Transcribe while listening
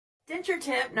Denture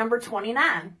tip number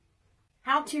 29,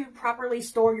 how to properly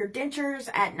store your dentures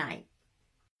at night.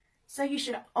 So you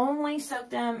should only soak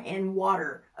them in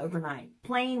water overnight,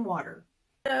 plain water.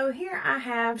 So here I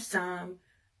have some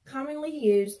commonly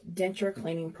used denture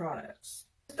cleaning products.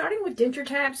 Starting with denture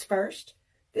tabs first.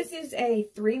 This is a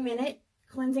 3-minute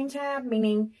cleansing tab,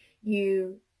 meaning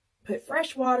you put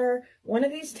fresh water, one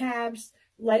of these tabs,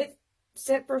 let it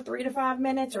sit for 3 to 5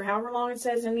 minutes or however long it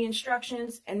says in the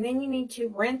instructions, and then you need to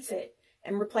rinse it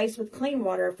and replace with clean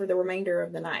water for the remainder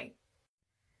of the night.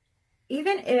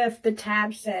 Even if the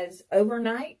tab says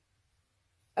overnight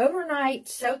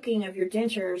soaking of your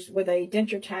dentures with a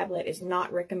denture tablet is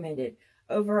not recommended.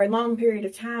 Over a long period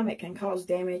of time, it can cause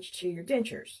damage to your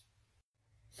dentures.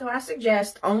 So I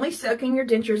suggest only soaking your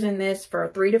dentures in this for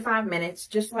 3 to 5 minutes,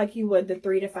 just like you would the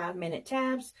 3 to 5 minute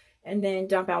tabs, and then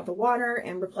dump out the water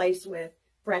and replace with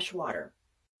fresh water.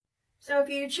 So if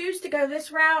you choose to go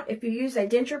this route, if you use a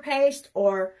denture paste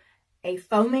or a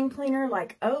foaming cleaner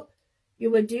like oat, you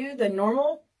would do the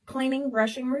normal cleaning,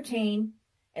 brushing routine,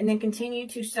 and then continue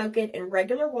to soak it in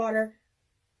regular water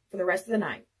for the rest of the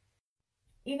night.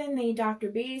 Even the Dr.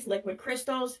 B's liquid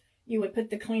crystals, you would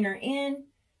put the cleaner in,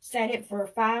 set it for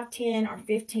 5, 10, or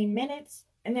 15 minutes.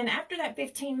 And then after that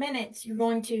 15 minutes, you're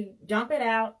going to dump it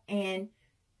out and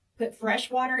put fresh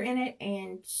water in it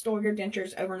and store your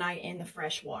dentures overnight in the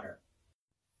fresh water.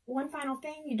 One final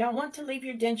thing, you don't want to leave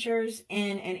your dentures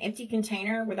in an empty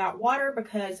container without water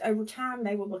because over time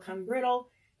they will become brittle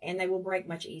and they will break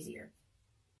much easier.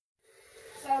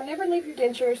 So never leave your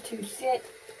dentures to sit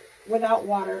without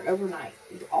water overnight.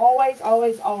 You always,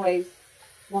 always, always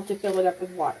want to fill it up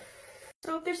with water.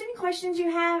 So if there's any questions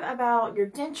you have about your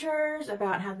dentures,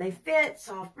 about how they fit,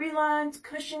 soft relines,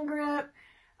 cushion grip,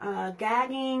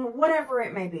 gagging, whatever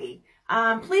it may be,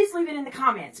 please leave it in the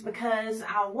comments because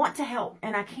I want to help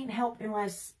and I can't help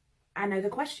unless I know the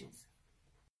questions.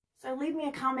 So leave me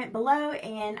a comment below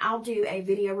and I'll do a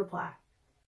video reply.